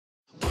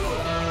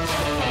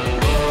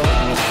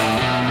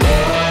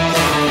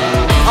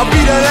I'll be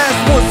the last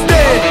one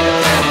standing.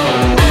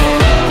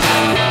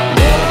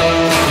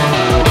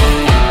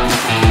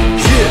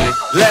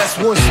 Yeah,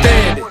 last one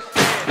standing.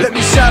 Let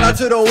me shout out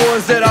to the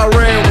ones that I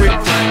ran with.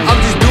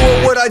 I'm just doing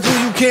what I do,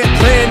 you can't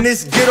plan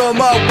this. Get on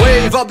my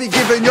wave, I'll be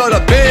giving y'all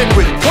the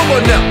bandwidth. Come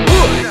on now,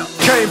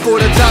 came for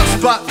the top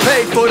spot,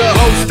 paid for the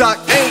whole stock.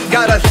 Ain't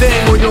got a thing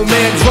when your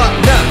man drop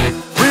now.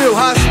 Real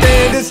high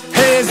standards,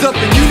 hands up,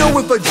 and you know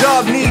if a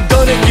job need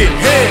done, it get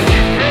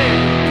handled.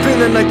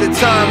 Feeling like the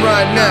time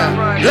right now.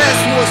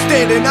 Last one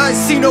standing, I ain't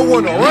see no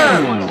one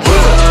around.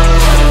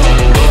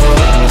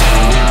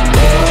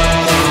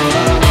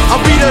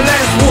 I'll be the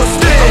last one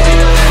standing.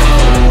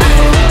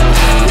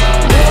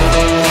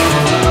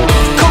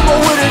 Come on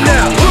with it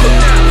now.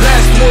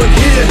 Last one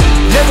here,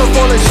 never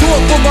falling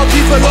short for my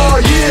people all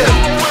year.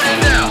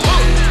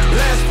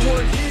 Last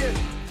one here.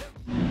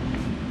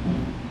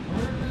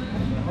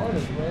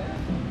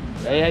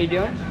 Hey, how you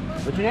doing?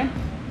 What's your name?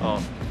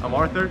 Oh, I'm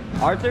Arthur.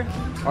 Arthur?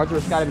 Arthur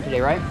was skydiving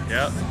today, right?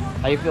 Yeah.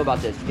 How do you feel about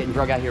this? Getting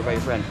drug out here by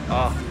your friend?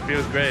 Oh,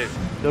 feels great.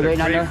 Feel great, They're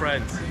not great there?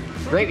 friends.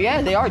 Great,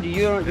 yeah, they are.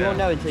 You won't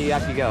know until you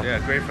actually go. Yeah,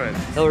 great friends.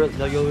 You'll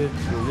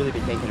really be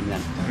thanking them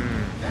then.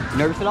 You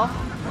nervous at all?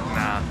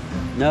 Nah.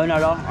 No, not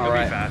at all? It'll All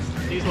right. be fast.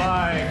 He's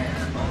lying.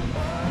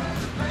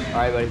 All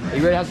right, buddy. Are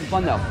you ready to have some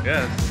fun, though?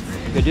 Yes.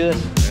 Go do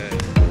this.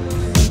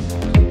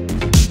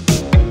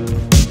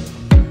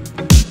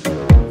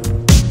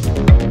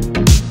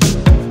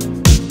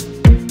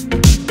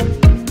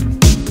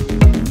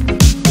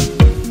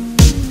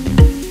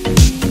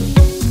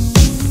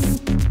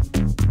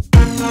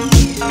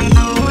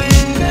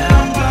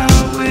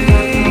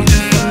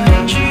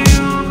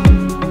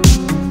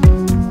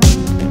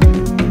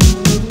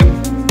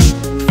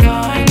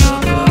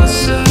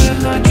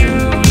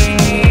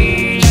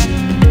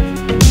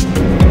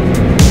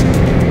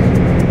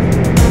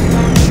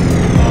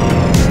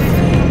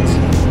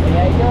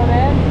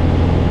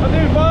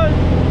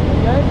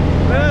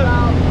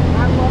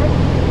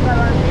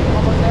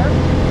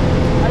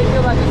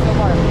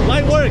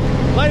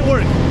 Light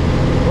work.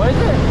 What is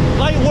it?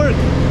 Light work.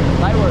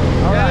 Light work.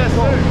 All right, Yes,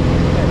 cool. sir.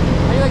 Okay.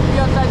 How do you like to be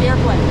outside the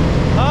airplane?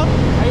 Huh?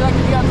 How do you like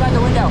to be outside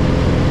the window?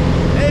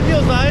 It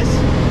feels nice.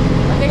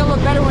 I think it'll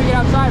look better when we get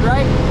outside,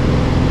 right?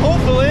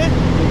 Hopefully.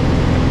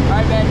 All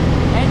right, Ben.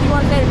 Anything you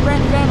want to say to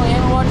friends, family?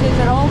 Anyone watching this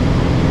at home?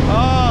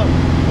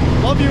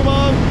 Love you,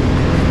 Mom.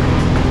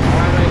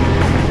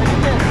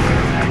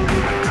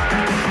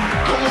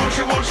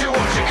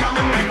 Won't you come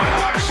and make my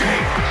heart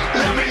shake?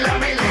 Let me leave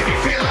me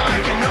feeling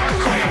like an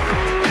earthquake.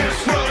 This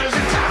world is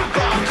a time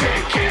bomb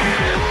ticking.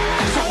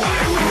 So why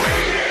are we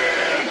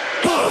waiting?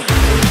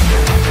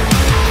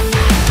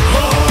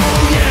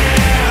 Oh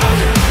yeah.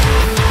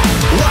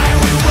 Why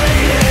are we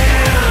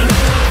waiting?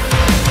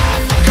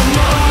 Come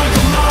on,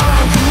 come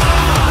on, come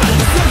on.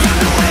 There's no time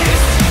to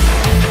waste.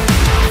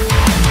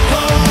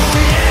 Oh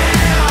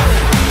yeah.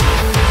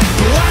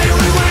 Why are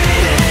we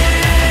waiting?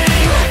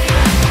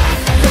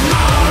 Come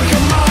on,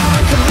 come on,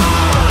 come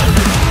on.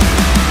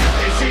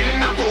 It's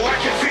heating up, oh I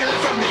can feel it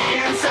from the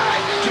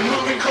inside. You're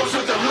moving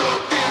closer, the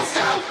look didn't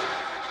stop.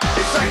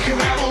 It's like you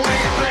have a way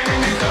of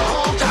planning it the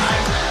whole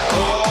time.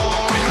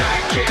 Oh, and I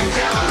can't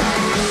tell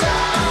whose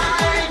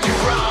side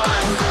you're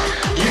on.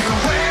 You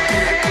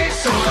wait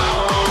so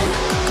long.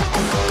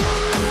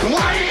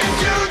 Why do you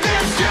do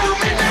this to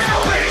me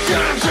now? Waste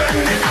time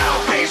turning it out,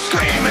 be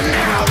screaming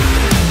out.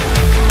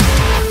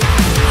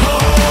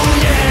 Oh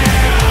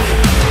yeah.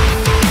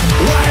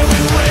 Why are we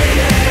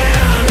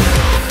waiting?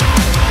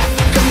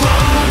 Come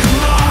on,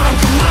 come on,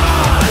 come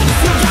on.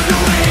 There's no time to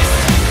waste.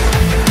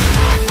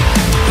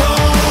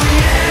 Oh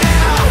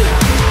yeah.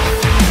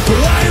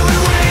 Why are we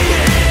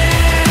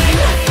waiting?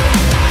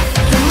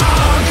 Come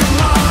on, come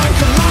on,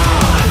 come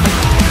on.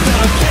 The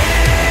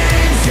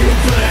games you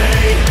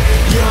play,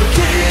 your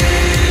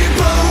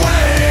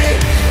giveaway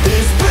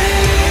is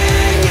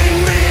bringing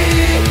me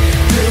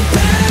to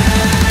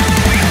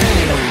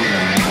pain.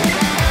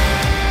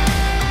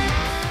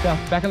 So,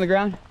 back on the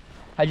ground.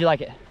 How'd you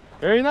like it?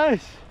 Very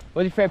nice.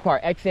 What's your favorite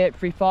part? Exit,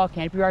 free fall,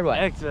 canopy ride, what?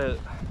 Exit.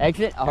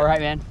 Exit? All right,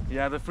 man.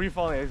 Yeah, the free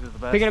falling exit is the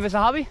best. Pick it up as a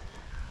hobby?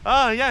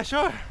 Oh, yeah,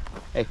 sure.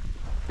 Hey,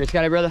 great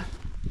skydiving, brother.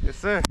 Yes,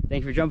 sir.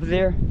 Thanks for jumping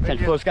there. Time to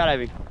you. flow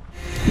skydiving.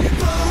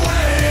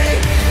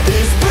 Away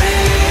is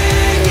bringing